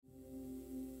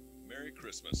Merry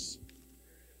Christmas.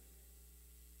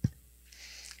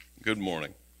 Good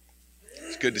morning.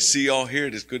 It's good to see you all here.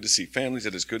 It is good to see families.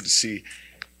 It is good to see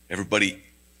everybody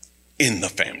in the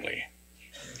family,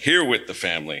 here with the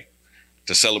family,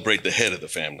 to celebrate the head of the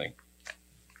family.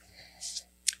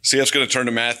 CF's going to turn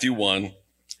to Matthew 1.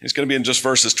 He's going to be in just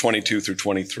verses 22 through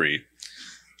 23.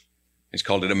 He's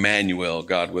called it Emmanuel,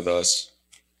 God with us.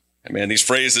 And man, these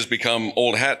phrases become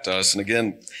old hat to us. And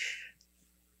again,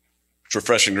 it's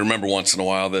refreshing to remember once in a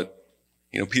while that,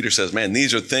 Peter says, man,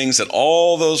 these are things that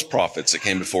all those prophets that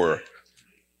came before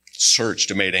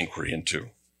searched and made inquiry into.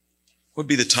 What would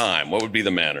be the time? What would be the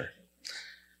manner?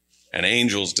 And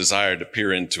angels desired to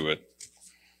peer into it.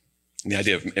 And the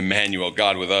idea of Emmanuel,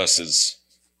 God with us,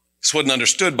 this wasn't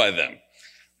understood by them,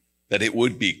 that it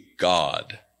would be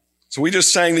God. So we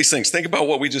just sang these things. Think about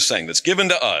what we just sang that's given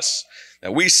to us,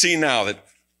 that we see now that,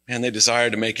 man, they desire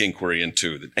to make inquiry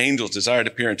into, that angels desire to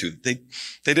peer into. They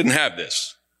didn't have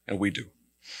this, and we do.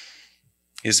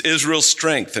 Is Israel's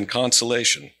strength and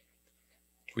consolation.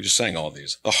 We just sang all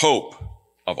these. The hope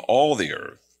of all the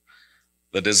earth,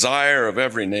 the desire of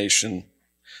every nation,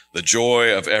 the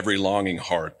joy of every longing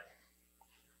heart.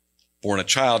 Born a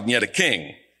child and yet a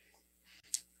king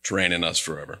to reign in us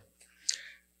forever.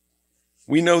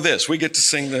 We know this. We get to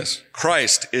sing this.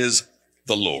 Christ is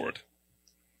the Lord.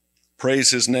 Praise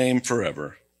his name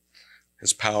forever.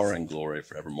 His power and glory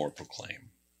forevermore proclaim.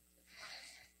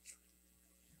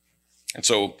 And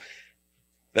so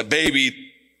that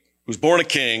baby who's born a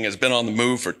king has been on the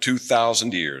move for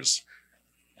 2,000 years,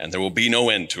 and there will be no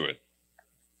end to it.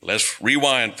 Let's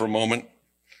rewind for a moment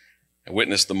and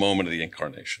witness the moment of the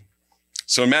incarnation.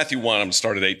 So in Matthew 1, I'm going to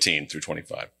start at 18 through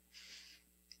 25.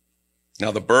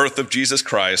 Now the birth of Jesus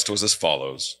Christ was as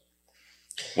follows.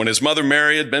 When his mother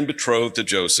Mary had been betrothed to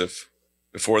Joseph,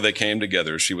 before they came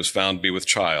together, she was found to be with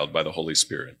child by the Holy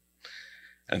Spirit.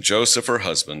 And Joseph, her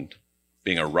husband,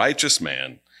 being a righteous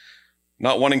man,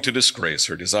 not wanting to disgrace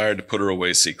her, desired to put her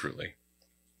away secretly.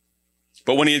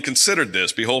 But when he had considered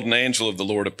this, behold, an angel of the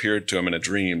Lord appeared to him in a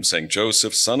dream, saying,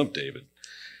 Joseph, son of David,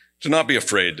 do not be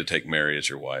afraid to take Mary as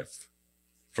your wife,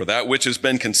 for that which has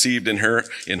been conceived in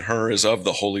her is of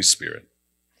the Holy Spirit.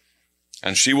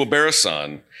 And she will bear a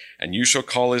son, and you shall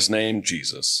call his name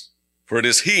Jesus, for it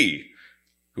is he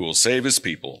who will save his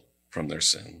people from their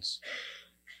sins.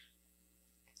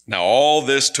 Now all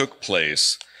this took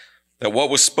place, that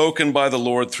what was spoken by the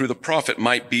Lord through the prophet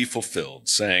might be fulfilled,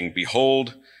 saying,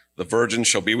 Behold, the virgin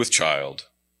shall be with child,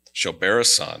 shall bear a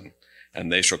son,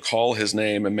 and they shall call his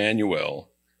name Emmanuel,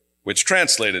 which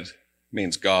translated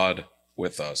means God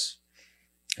with us.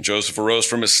 And Joseph arose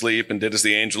from his sleep and did as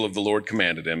the angel of the Lord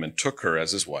commanded him, and took her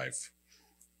as his wife,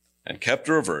 and kept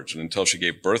her a virgin until she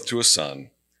gave birth to a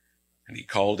son, and he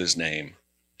called his name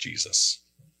Jesus.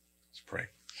 Let's pray.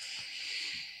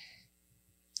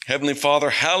 Heavenly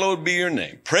Father, hallowed be your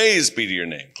name. Praise be to your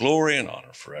name. Glory and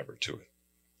honor forever to it.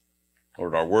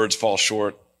 Lord, our words fall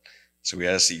short, so we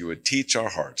ask that you would teach our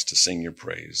hearts to sing your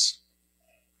praise.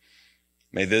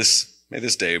 May this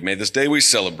day we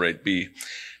celebrate be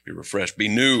refreshed, be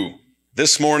new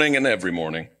this morning and every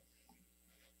morning.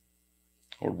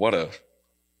 Lord, what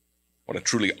a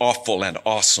truly awful and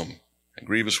awesome and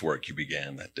grievous work you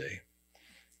began that day.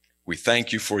 We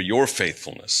thank you for your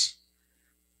faithfulness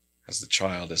as the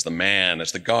child, as the man,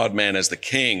 as the God-man, as the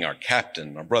king, our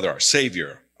captain, our brother, our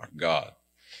savior, our God,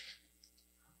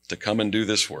 to come and do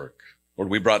this work. Lord,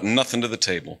 we brought nothing to the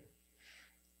table.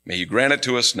 May you grant it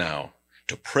to us now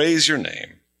to praise your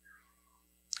name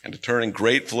and to turn in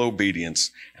grateful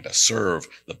obedience and to serve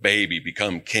the baby,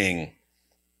 become king,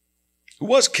 who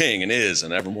was king and is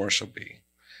and evermore shall be.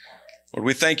 Lord,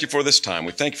 we thank you for this time.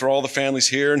 We thank you for all the families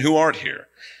here and who aren't here.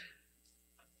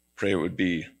 Pray it would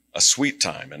be a sweet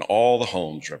time in all the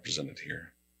homes represented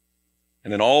here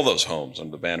and in all those homes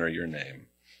under the banner of your name.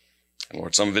 And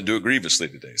Lord, some of it do it grievously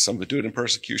today. Some of it do it in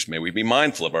persecution. May we be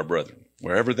mindful of our brethren,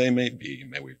 wherever they may be.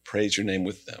 May we praise your name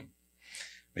with them.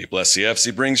 May you bless CF as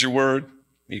he brings your word.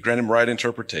 May you grant him right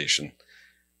interpretation.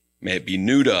 May it be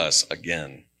new to us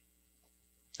again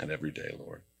and every day,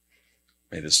 Lord.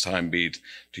 May this time be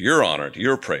to your honor, to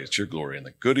your praise, to your glory, and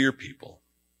the good of your people.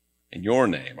 In your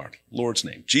name, our Lord's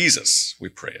name, Jesus, we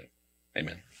pray it.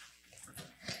 Amen.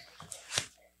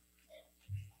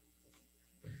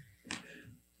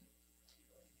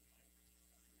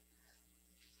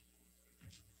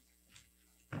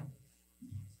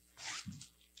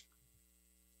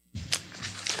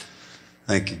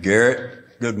 Thank you,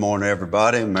 Garrett. Good morning,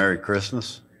 everybody. Merry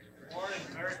Christmas. Good morning.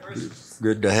 Merry Christmas.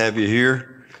 Good to have you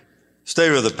here. Stay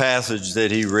with the passage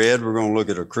that he read. We're going to look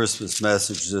at a Christmas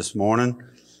message this morning.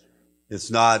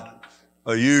 It's not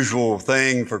a usual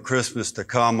thing for Christmas to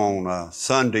come on a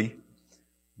Sunday,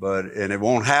 and it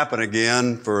won't happen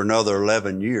again for another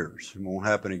 11 years. It won't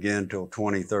happen again until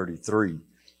 2033.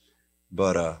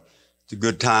 But it's a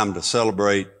good time to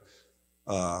celebrate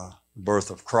the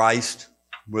birth of Christ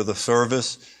with a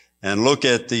service and look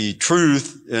at the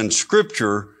truth in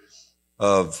Scripture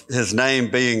of His name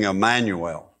being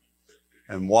Emmanuel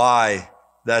and why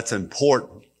that's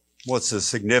important. What's the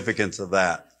significance of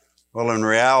that? Well, in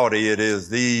reality, it is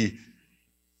the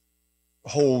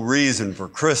whole reason for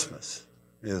Christmas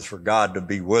is for God to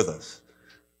be with us,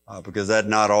 because that's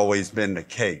not always been the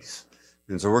case.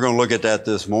 And so we're going to look at that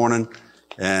this morning,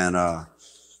 and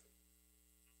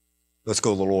let's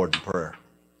go to the Lord in prayer.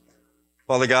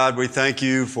 Father God, we thank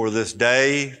you for this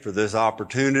day, for this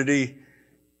opportunity,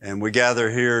 and we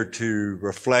gather here to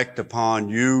reflect upon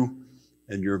you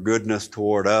and your goodness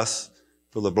toward us,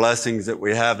 for the blessings that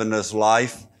we have in this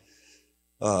life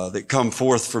that come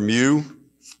forth from you,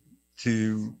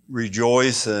 to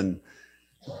rejoice in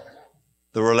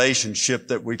the relationship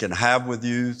that we can have with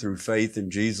you through faith in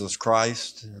Jesus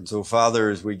Christ. And so, Father,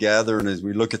 as we gather and as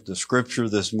we look at the Scripture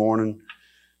this morning,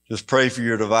 just pray for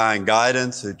your divine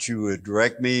guidance, that you would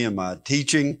direct me in my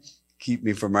teaching, keep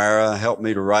me from error, help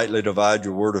me to rightly divide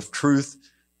your word of truth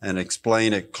and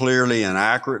explain it clearly and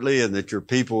accurately, and that your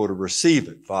people would receive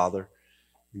it, Father,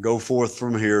 and go forth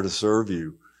from here to serve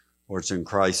you. For it's in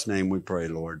Christ's name we pray,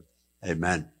 Lord.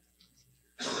 Amen.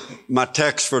 My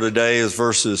text for today is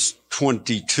verses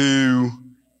 22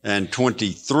 and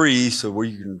 23, so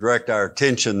we can direct our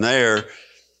attention there.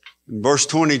 And verse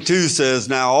 22 says,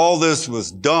 "Now all this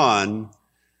was done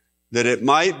that it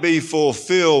might be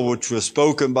fulfilled, which was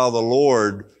spoken by the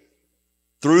Lord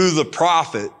through the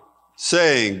prophet,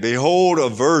 saying, Behold, a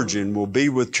virgin will be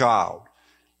with child,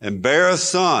 and bear a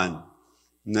son,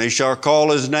 and they shall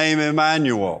call his name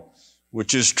Emmanuel,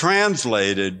 which is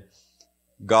translated,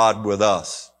 God with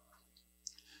us."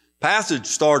 Passage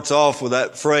starts off with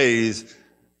that phrase,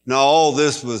 "Now all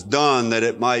this was done that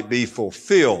it might be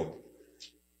fulfilled,"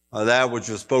 that which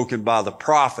was spoken by the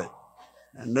prophet.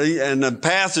 And the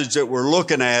passage that we're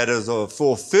looking at is a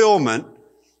fulfillment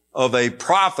of a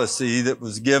prophecy that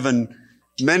was given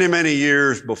many, many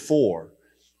years before.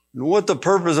 And what the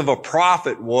purpose of a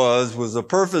prophet was the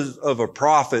purpose of a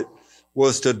prophet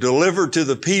was to deliver to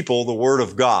the people the word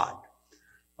of God.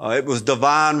 It was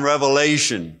divine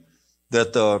revelation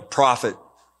that the prophet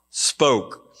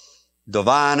spoke,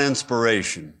 divine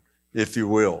inspiration, if you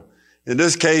will. In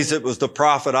this case, it was the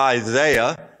prophet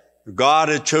Isaiah. God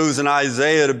had chosen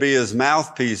Isaiah to be his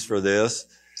mouthpiece for this.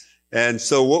 And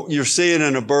so what you're seeing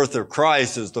in the birth of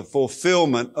Christ is the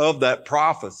fulfillment of that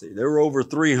prophecy. There were over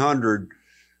 300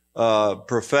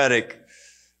 prophetic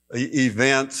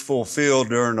events fulfilled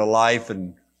during the life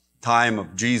and time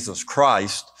of Jesus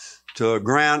Christ to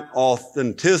grant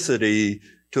authenticity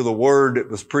to the word that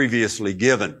was previously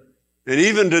given. And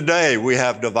even today we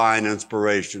have divine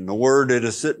inspiration. The word that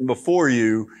is sitting before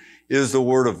you is the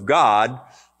word of God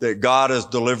that God has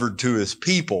delivered to his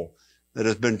people, that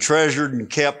has been treasured and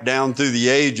kept down through the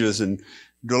ages and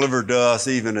delivered to us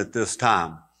even at this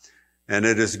time. And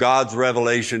it is God's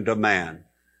revelation to man.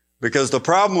 Because the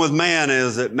problem with man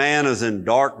is that man is in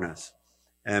darkness,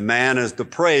 and man is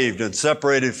depraved and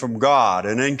separated from God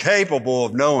and incapable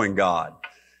of knowing God.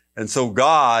 And so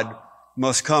God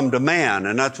must come to man.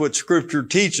 And that's what Scripture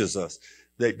teaches us,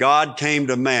 that God came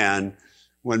to man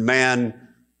when man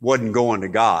wasn't going to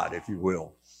God, if you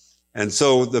will. And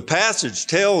so the passage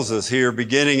tells us here,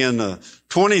 beginning in the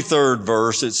 23rd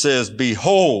verse, it says,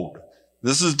 "Behold,"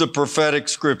 this is the prophetic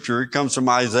Scripture. It comes from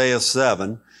Isaiah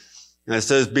 7. And it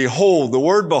says, "Behold." The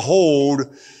word behold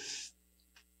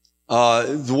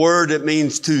is the word that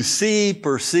means to see,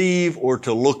 perceive, or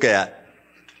to look at.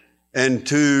 And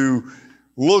to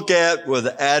look at with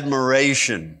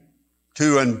admiration,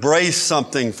 to embrace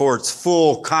something for its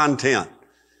full content.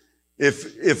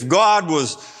 If God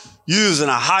was using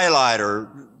a highlighter,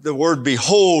 the word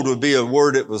behold would be a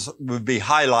word that would be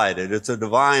highlighted. It's a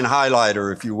divine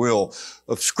highlighter, if you will,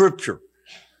 of Scripture.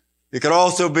 It could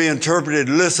also be interpreted,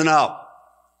 listen up.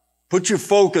 Put your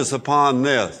focus upon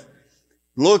this.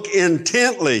 Look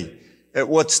intently at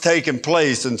what's taking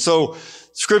place. And so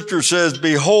Scripture says,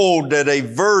 "Behold, that a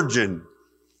virgin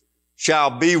shall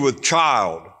be with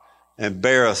child and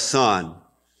bear a son."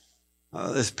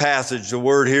 This passage, the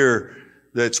word here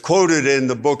that's quoted in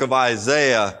the book of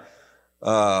Isaiah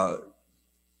for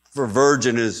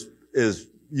virgin is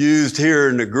used here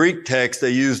in the Greek text.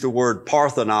 They use the word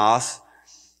parthenos,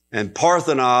 and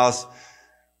parthenos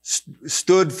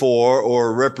stood for,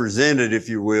 or represented, if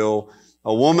you will,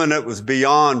 a woman that was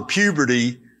beyond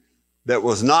puberty, that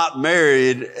was not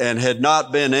married and had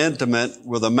not been intimate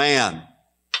with a man.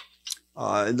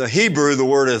 In the Hebrew, the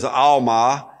word is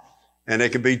alma, and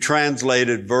it can be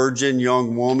translated virgin,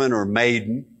 young woman, or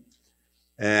maiden.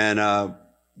 And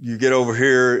you get over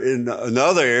here in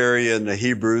another area in the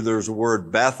Hebrew, there's a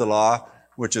word Bethulah,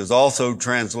 which is also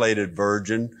translated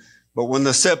virgin. But when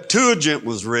the Septuagint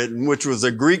was written, which was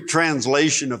a Greek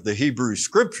translation of the Hebrew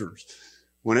scriptures,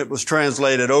 when it was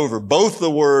translated over, both the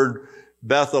word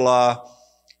Bethulah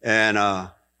and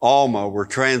Alma were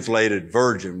translated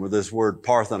virgin with this word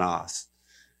Parthenos.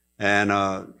 And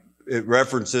it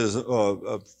references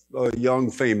a young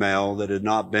female that had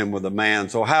not been with a man.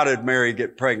 So how did Mary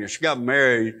get pregnant? She got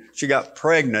married, she got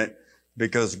pregnant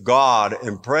because God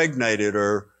impregnated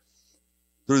her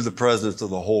through the presence of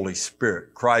the Holy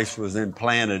Spirit. Christ was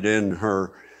implanted in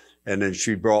her, and then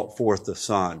she brought forth the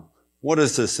Son. What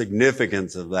is the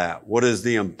significance of that? What is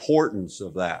the importance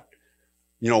of that?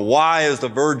 You know, why is the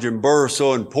virgin birth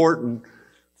so important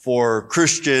for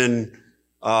Christian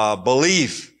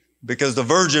belief? Because the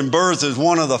virgin birth is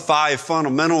one of the 5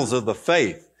 fundamentals of the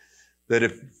faith. That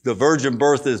if the virgin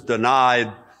birth is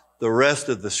denied, the rest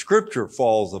of the scripture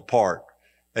falls apart.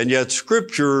 And yet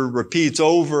scripture repeats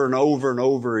over and over and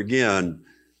over again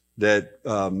that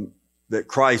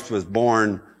Christ was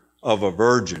born of a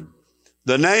virgin.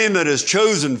 The name that is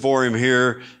chosen for him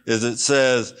here is, it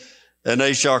says, and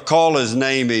they shall call his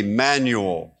name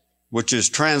Emmanuel, which is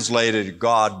translated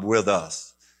God with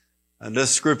us. And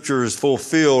this scripture is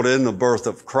fulfilled in the birth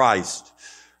of Christ,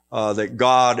 that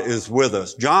God is with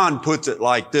us. John puts it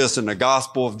like this in the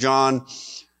Gospel of John,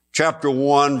 chapter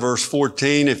 1, verse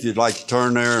 14, if you'd like to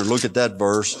turn there and look at that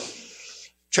verse.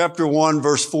 Chapter 1,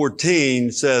 verse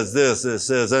 14 says this, it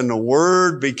says, and the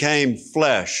Word became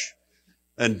flesh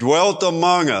and dwelt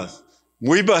among us.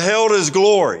 We beheld his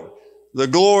glory. The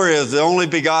glory is the only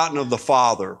begotten of the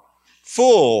Father,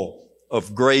 full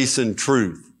of grace and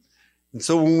truth. And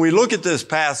so when we look at this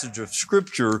passage of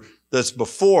scripture that's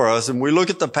before us, and we look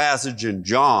at the passage in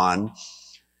John,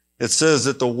 it says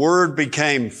that the Word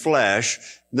became flesh.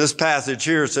 This passage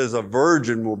here says a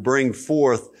virgin will bring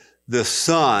forth the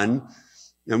Son.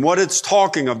 And what it's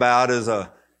talking about is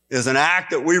an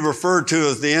act that we refer to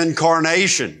as the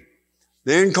incarnation.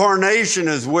 The incarnation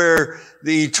is where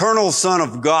the eternal Son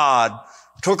of God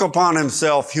took upon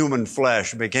himself human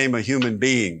flesh, became a human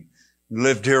being, and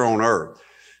lived here on earth.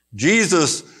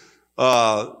 Jesus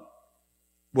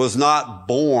was not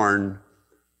born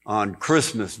on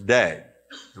Christmas Day.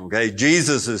 Okay,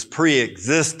 Jesus is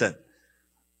pre-existent.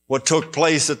 What took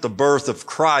place at the birth of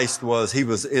Christ was he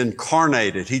was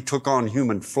incarnated. He took on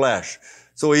human flesh.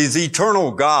 So he's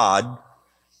eternal God,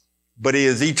 but he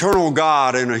is eternal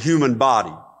God in a human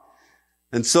body.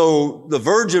 And so the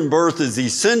virgin birth is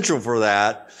essential for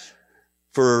that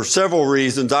for several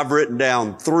reasons. I've written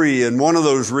down 3, and one of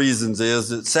those reasons is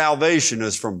that salvation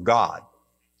is from God.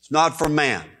 It's not from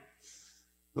man.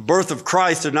 The birth of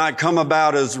Christ did not come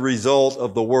about as a result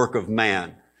of the work of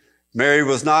man. Mary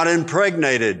was not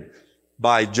impregnated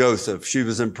by Joseph. She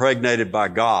was impregnated by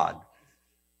God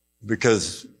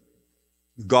because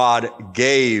God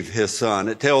gave his Son.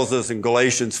 It tells us in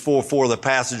Galatians 4:4, the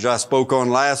passage I spoke on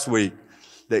last week,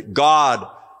 that God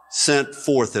sent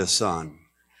forth his Son.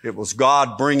 It was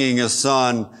God bringing his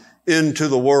Son into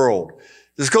the world.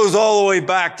 This goes all the way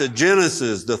back to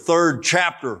Genesis, the 3rd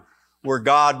chapter, where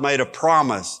God made a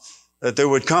promise that there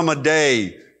would come a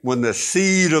day when the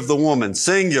seed of the woman,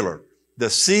 singular, the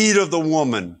seed of the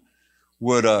woman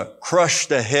would crush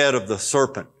the head of the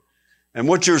serpent. And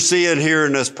what you're seeing here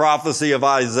in this prophecy of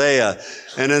Isaiah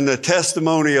and in the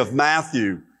testimony of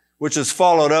Matthew, which is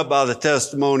followed up by the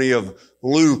testimony of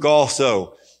Luke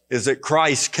also, is that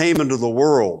Christ came into the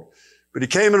world. But he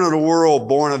came into the world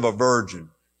born of a virgin,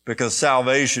 because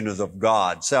salvation is of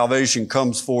God. Salvation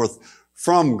comes forth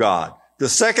from God. The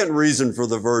second reason for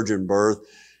the virgin birth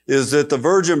is that the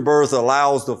virgin birth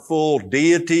allows the full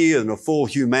deity and the full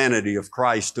humanity of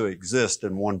Christ to exist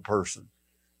in one person.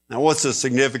 Now, what's the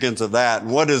significance of that,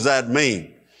 and what does that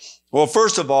mean? Well,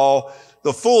 first of all,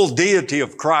 the full deity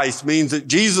of Christ means that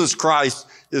Jesus Christ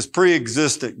is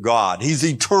pre-existent God. He's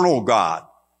eternal God.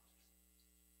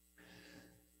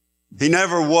 He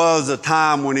never was a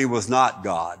time when he was not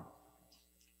God.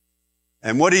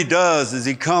 And what he does is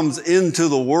he comes into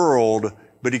the world,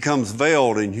 but he comes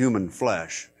veiled in human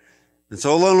flesh. And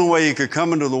so the only way he could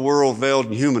come into the world veiled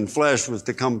in human flesh was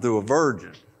to come through a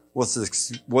virgin.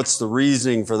 What's the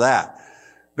reasoning for that?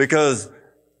 Because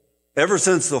ever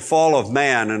since the fall of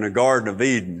man in the Garden of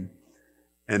Eden,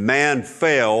 and man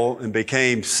fell and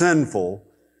became sinful,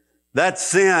 that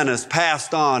sin is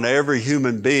passed on to every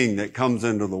human being that comes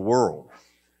into the world.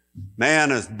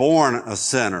 Man is born a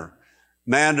sinner.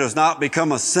 Man does not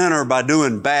become a sinner by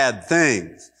doing bad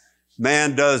things.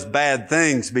 Man does bad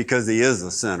things because he is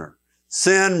a sinner.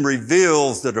 Sin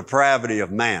reveals the depravity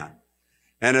of man.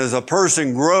 And as a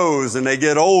person grows and they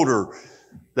get older,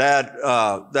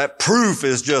 that proof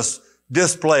is just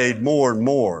displayed more and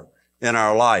more in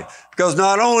our life. Because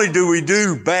not only do we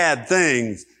do bad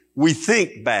things, we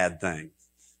think bad things.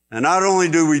 And not only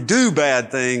do we do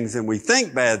bad things and we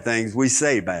think bad things, we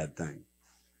say bad things.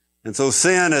 And so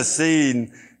sin is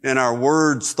seen in our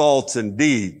words, thoughts, and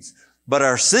deeds. But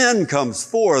our sin comes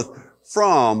forth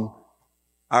from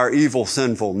our evil,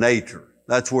 sinful nature.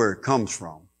 That's where it comes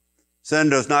from. Sin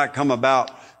does not come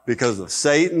about because of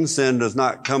Satan. Sin does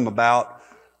not come about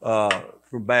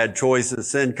from bad choices.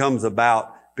 Sin comes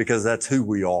about because that's who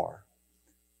we are.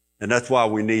 And that's why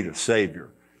we need a Savior.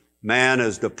 Man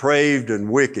is depraved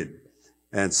and wicked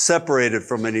and separated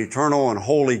from an eternal and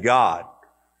holy God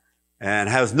and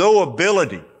has no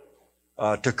ability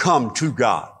to come to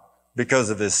God because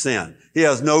of his sin. He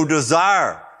has no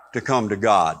desire to come to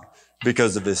God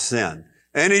because of his sin.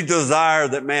 Any desire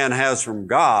that man has from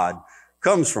God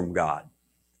comes from God,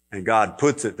 and God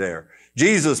puts it there.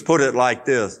 Jesus put it like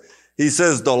this. He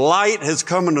says, the light has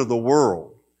come into the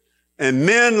world, and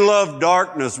men love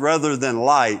darkness rather than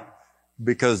light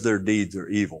because their deeds are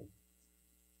evil.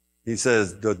 He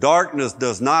says, the darkness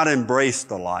does not embrace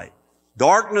the light.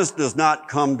 Darkness does not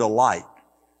come to light.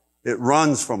 It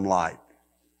runs from light.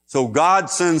 So God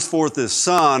sends forth his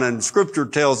Son, and Scripture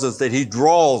tells us that he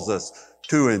draws us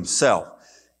to himself,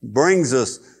 brings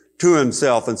us to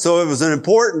himself. And so it was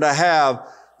important to have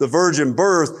the virgin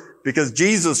birth because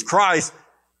Jesus Christ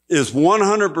is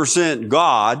 100%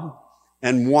 God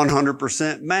and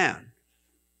 100% man.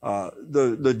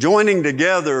 The joining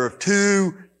together of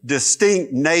two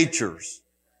distinct natures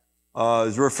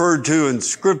is referred to in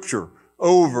Scripture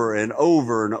over and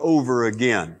over and over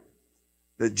again.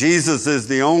 That Jesus is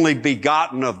the only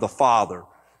begotten of the Father,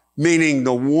 meaning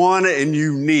the one and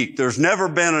unique. There's never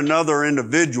been another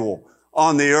individual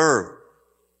on the earth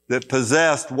that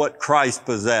possessed what Christ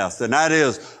possessed, and that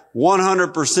is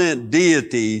 100%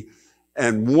 deity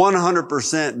and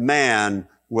 100% man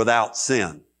without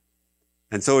sin.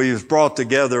 And so he was brought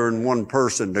together in one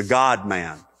person, the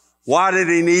God-man. Why did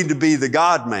he need to be the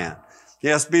God-man? He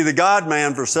has to be the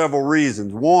God-man for several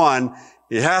reasons. One,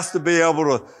 he has to be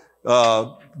able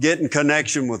to get in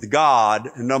connection with God.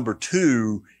 And number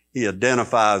two, he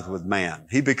identifies with man.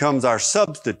 He becomes our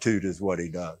substitute is what he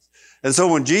does. And so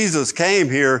when Jesus came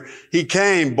here, he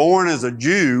came born as a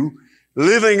Jew,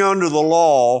 living under the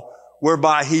law,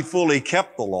 whereby he fully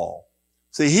kept the law.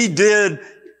 See, he did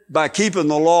by keeping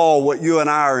the law what you and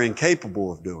I are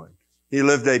incapable of doing. He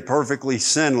lived a perfectly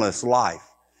sinless life.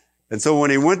 And so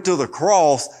when he went to the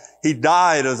cross, he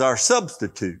died as our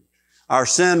substitute. Our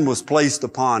sin was placed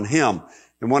upon him.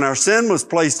 And when our sin was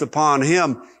placed upon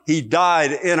him, he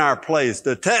died in our place.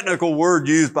 The technical word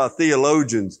used by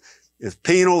theologians is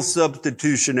penal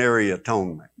substitutionary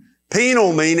atonement.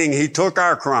 Penal meaning he took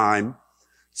our crime.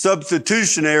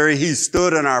 Substitutionary, he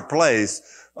stood in our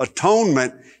place.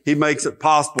 Atonement, he makes it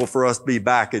possible for us to be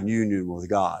back in union with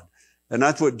God. And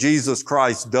that's what Jesus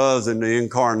Christ does in the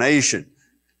incarnation.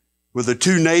 With the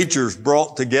two natures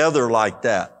brought together like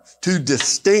that, two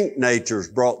distinct natures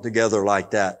brought together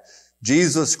like that,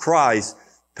 Jesus Christ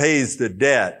pays the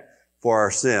debt for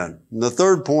our sin. And the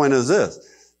third point is this.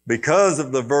 Because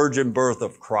of the virgin birth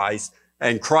of Christ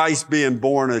and Christ being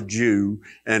born a Jew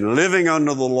and living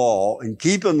under the law and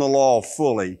keeping the law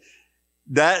fully,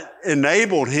 that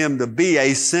enabled him to be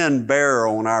a sin bearer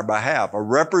on our behalf, a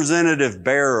representative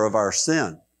bearer of our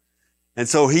sin. And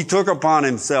so he took upon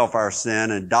himself our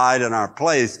sin and died in our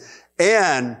place.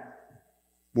 And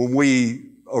when we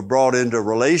are brought into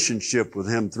relationship with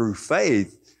him through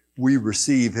faith, we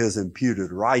receive his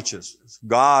imputed righteousness.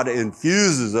 God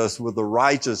infuses us with the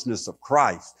righteousness of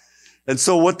Christ. And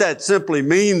so what that simply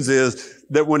means is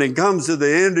that when it comes to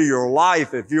the end of your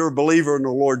life, if you're a believer in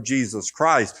the Lord Jesus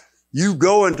Christ, you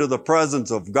go into the presence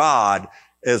of God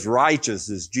as righteous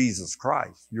as Jesus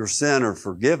Christ. Your sin are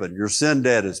forgiven. Your sin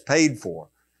debt is paid for.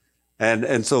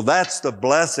 And so that's the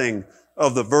blessing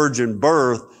of the virgin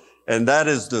birth. And that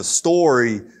is the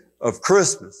story of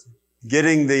Christmas,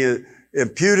 getting the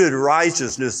imputed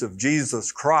righteousness of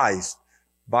Jesus Christ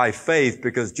by faith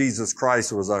because Jesus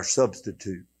Christ was our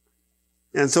substitute.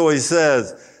 And so he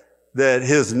says that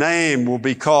his name will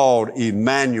be called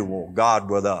Emmanuel, God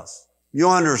with us. You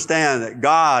understand that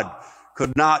God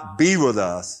could not be with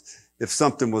us if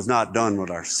something was not done with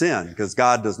our sin, because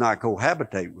God does not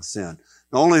cohabitate with sin.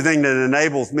 The only thing that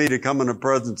enables me to come in the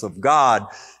presence of God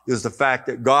is the fact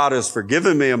that God has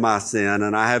forgiven me of my sin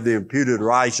and I have the imputed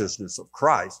righteousness of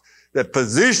Christ. That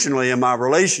positionally in my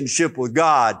relationship with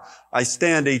God, I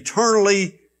stand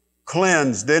eternally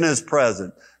cleansed in His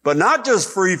presence. But not just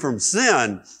free from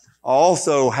sin, I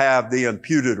also have the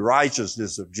imputed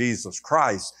righteousness of Jesus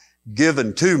Christ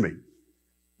given to me.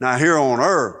 Now here on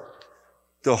earth,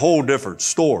 it's a whole different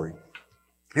story.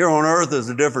 Here on earth is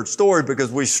a different story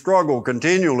because we struggle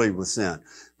continually with sin.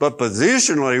 But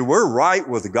positionally, we're right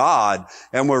with God,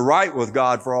 and we're right with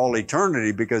God for all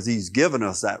eternity because He's given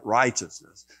us that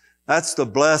righteousness. That's the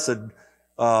blessed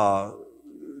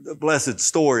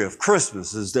story of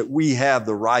Christmas, is that we have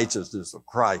the righteousness of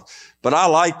Christ. But I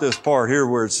like this part here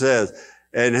where it says,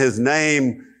 and His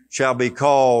name shall be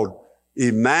called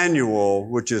Emmanuel,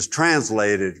 which is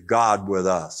translated God with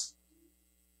us.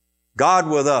 God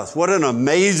with us. What an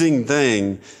amazing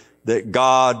thing that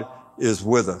God is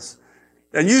with us.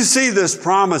 And you see this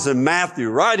promise in Matthew,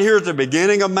 right here at the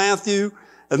beginning of Matthew.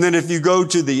 And then if you go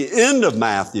to the end of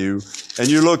Matthew and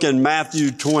you look in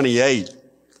Matthew 28,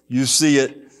 you see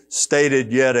it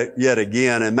stated yet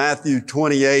again. In Matthew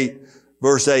 28,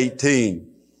 verse 18,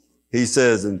 He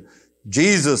says, and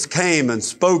Jesus came and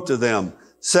spoke to them,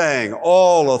 saying,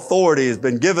 all authority has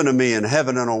been given to me in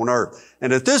heaven and on earth.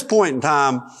 And at this point in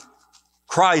time,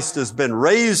 Christ has been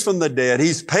raised from the dead.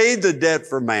 He's paid the debt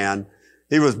for man.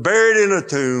 He was buried in a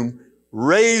tomb,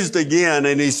 raised again,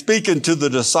 and He's speaking to the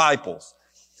disciples.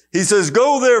 He says,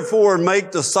 go therefore and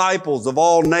make disciples of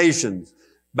all nations,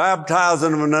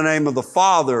 baptizing them in the name of the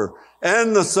Father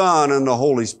and the Son and the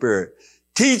Holy Spirit,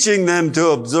 teaching them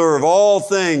to observe all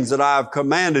things that I have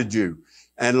commanded you.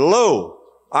 And lo,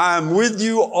 I am with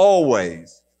you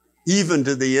always, even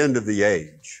to the end of the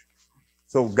age.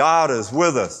 So God is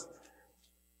with us.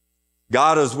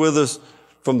 God is with us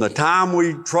from the time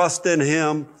we trust in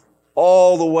Him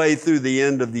all the way through the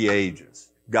end of the ages.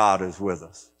 God is with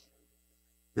us.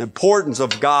 The importance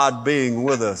of God being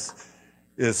with us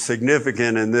is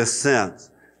significant in this sense,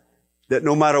 that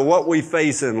no matter what we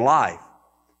face in life,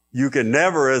 you can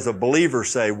never as a believer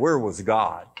say, where was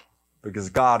God? Because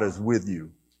God is with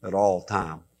you at all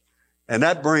times. And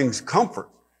that brings comfort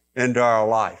into our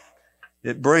life.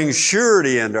 It brings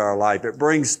surety into our life. It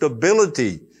brings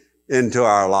stability into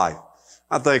our life.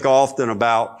 I think often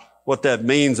about what that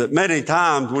means, that many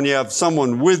times when you have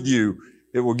someone with you,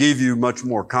 it will give you much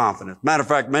more confidence. Matter of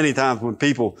fact, many times when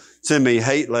people send me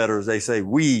hate letters, they say,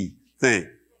 we think.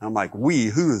 I'm like, we?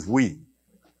 Who is we?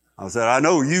 I said, I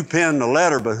know you penned the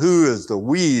letter, but who is the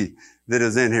we that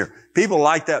is in here? People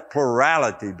like that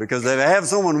plurality because if they have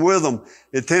someone with them,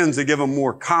 it tends to give them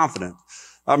more confidence.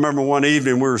 I remember one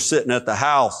evening we were sitting at the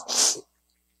house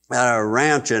at our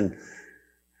ranch, and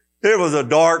it was a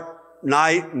dark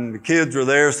night and the kids were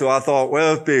there, so I thought,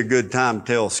 well, it'd be a good time to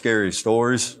tell scary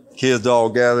stories. Kids all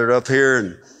gathered up here,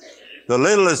 and the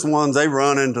littlest ones, they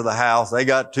run into the house. They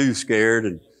got too scared,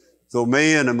 and so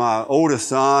me and my oldest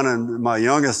son and my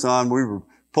youngest son, we were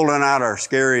pulling out our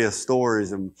scariest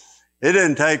stories, and it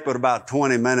didn't take but about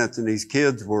 20 minutes, and these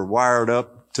kids were wired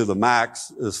up to the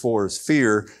max as far as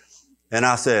fear. And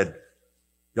I said,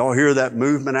 y'all hear that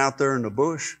movement out there in the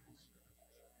bush?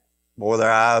 Boy,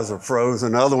 their eyes are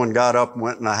frozen. Another one got up and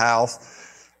went in the house.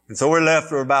 And so we left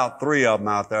for about 3 of them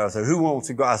out there. I said, who wants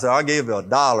to go? I said, I'll give you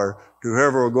 $1 to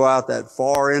whoever will go out that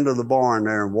far into the barn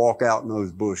there and walk out in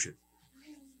those bushes.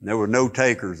 And there were no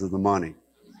takers of the money.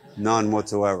 None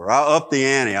whatsoever. I upped the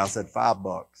ante. I said,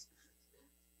 $5.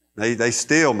 They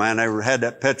still, man, they had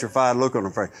that petrified look on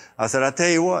their face. I said, I tell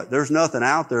you what, there's nothing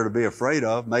out there to be afraid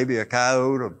of. Maybe a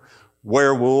coyote, a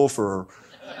werewolf, or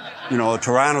a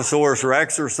Tyrannosaurus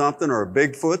Rex or something, or a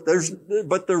Bigfoot.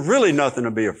 But there's really nothing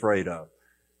to be afraid of.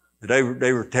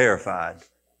 They were terrified.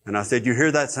 And I said, you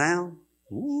hear that sound?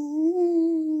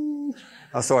 Ooh.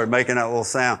 I started making that little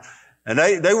sound. And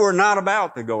they were not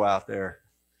about to go out there.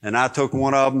 And I took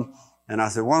one of them and I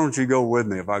said, why don't you go with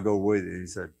me if I go with you? He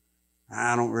said,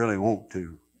 I don't really want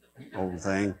to, old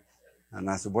thing. And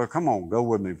I said, well, come on, go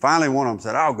with me. Finally, one of them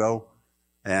said, I'll go.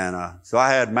 And so I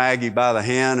had Maggie by the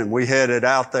hand and we headed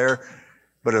out there.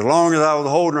 But as long as I was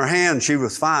holding her hand, she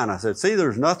was fine. I said, see,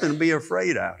 there's nothing to be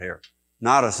afraid out here.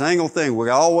 Not a single thing. We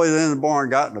got all the way in the barn,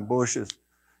 got in the bushes.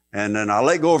 And then I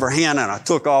let go of her hand and I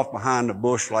took off behind the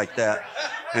bush like that.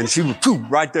 And she was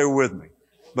right there with me.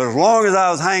 But as long as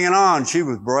I was hanging on, she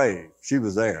was brave. She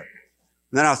was there.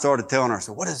 And then I started telling her, I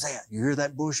said, what is that? You hear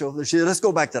that bush over there? She said, let's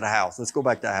go back to the house. Let's go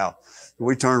back to the house. So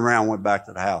we turned around and went back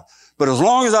to the house. But as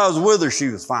long as I was with her, she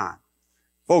was fine.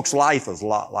 Folks, life is a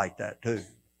lot like that too.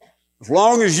 As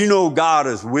long as you know God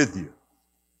is with you,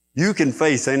 you can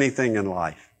face anything in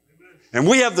life. And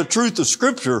we have the truth of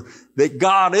Scripture that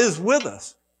God is with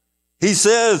us. He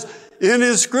says in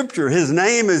His Scripture, His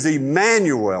name is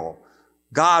Emmanuel,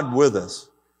 God with us.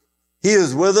 He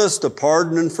is with us to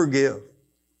pardon and forgive.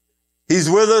 He's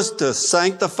with us to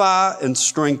sanctify and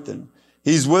strengthen.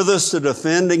 He's with us to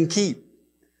defend and keep.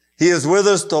 He is with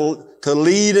us to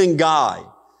lead and guide.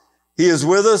 He is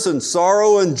with us in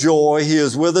sorrow and joy. He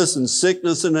is with us in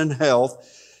sickness and in health.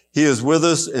 He is with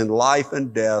us in life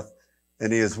and death.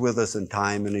 And He is with us in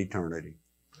time and eternity.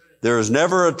 There is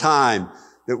never a time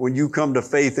that when you come to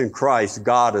faith in Christ,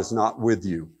 God is not with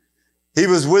you. He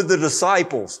was with the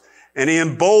disciples, and He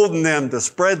emboldened them to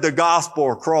spread the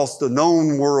gospel across the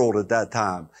known world at that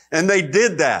time. And they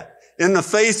did that in the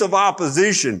face of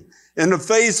opposition, in the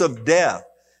face of death,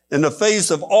 in the face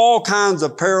of all kinds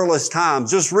of perilous times.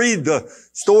 Just read the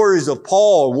stories of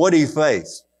Paul and what he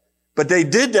faced. But they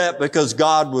did that because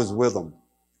God was with them.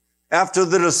 After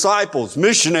the disciples,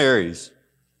 missionaries,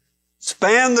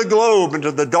 spanned the globe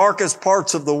into the darkest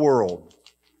parts of the world,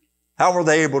 how were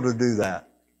they able to do that?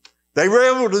 They were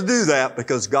able to do that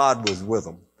because God was with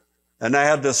them. And they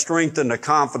had the strength and the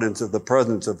confidence of the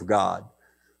presence of God.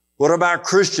 What about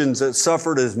Christians that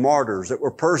suffered as martyrs, that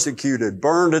were persecuted,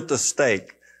 burned at the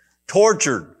stake,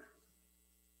 tortured,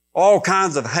 all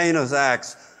kinds of heinous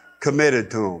acts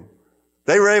committed to them?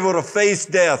 They were able to face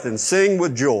death and sing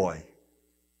with joy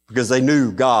because they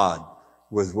knew God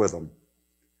was with them.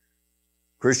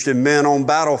 Christian men on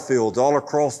battlefields all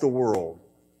across the world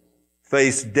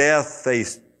faced death,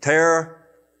 faced terror,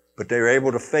 but they were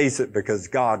able to face it because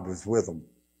God was with them.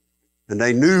 And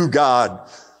they knew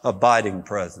God's abiding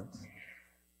presence.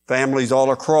 Families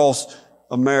all across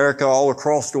America, all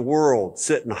across the world,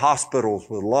 sit in hospitals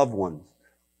with loved ones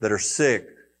that are sick,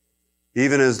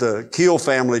 even as the Keel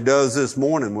family does this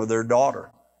morning with their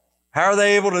daughter. How are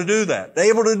they able to do that? They're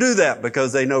able to do that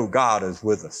because they know God is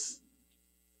with us.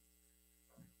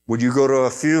 When you go to a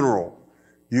funeral,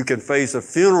 you can face a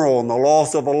funeral and the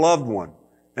loss of a loved one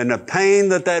and the pain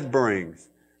that brings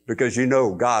because you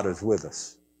know God is with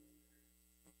us.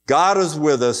 God is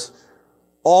with us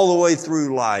all the way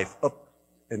through life, up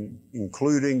and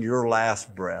including your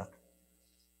last breath.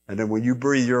 And then when you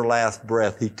breathe your last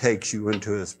breath, He takes you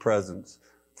into His presence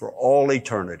for all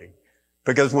eternity.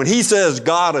 Because when He says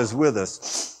God is with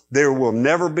us, there will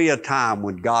never be a time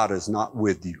when God is not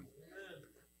with you.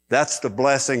 That's the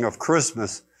blessing of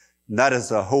Christmas, and that is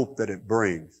the hope that it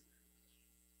brings.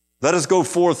 Let us go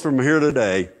forth from here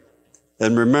today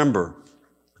and remember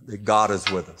that God is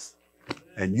with us.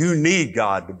 And you need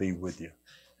God to be with you.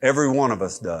 Every one of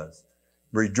us does.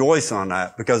 Rejoice on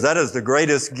that, because that is the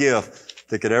greatest gift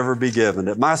that could ever be given.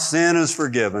 That my sin is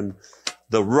forgiven,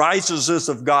 the righteousness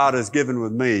of God is given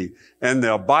with me, and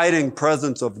the abiding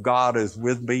presence of God is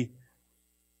with me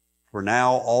for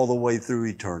now all the way through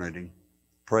eternity.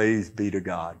 Praise be to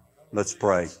God. Let's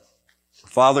pray.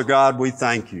 Father God, we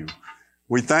thank You.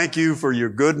 We thank You for Your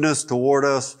goodness toward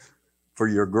us, for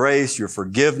Your grace, Your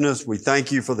forgiveness. We thank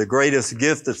You for the greatest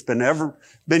gift that's ever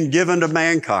been given to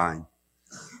mankind.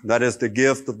 That is the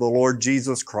gift of the Lord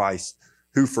Jesus Christ,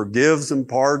 who forgives and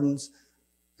pardons,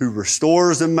 who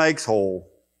restores and makes whole,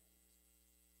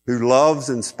 who loves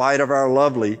in spite of our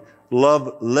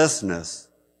lovelessness.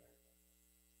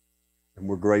 And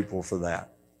we're grateful for that.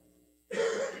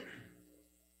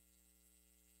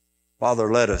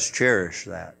 Father, let us cherish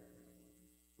that.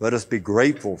 Let us be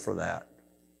grateful for that.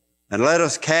 And let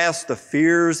us cast the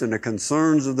fears and the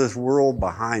concerns of this world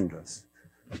behind us.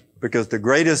 Because the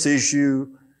greatest issue,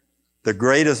 the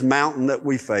greatest mountain that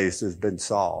we face has been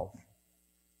solved,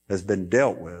 has been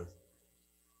dealt with,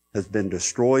 has been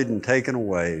destroyed and taken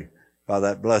away by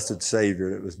that blessed Savior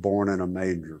that was born in a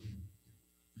manger.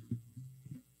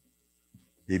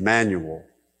 Emmanuel,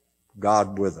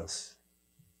 God with us.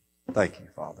 Thank You,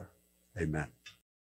 Father. Amen.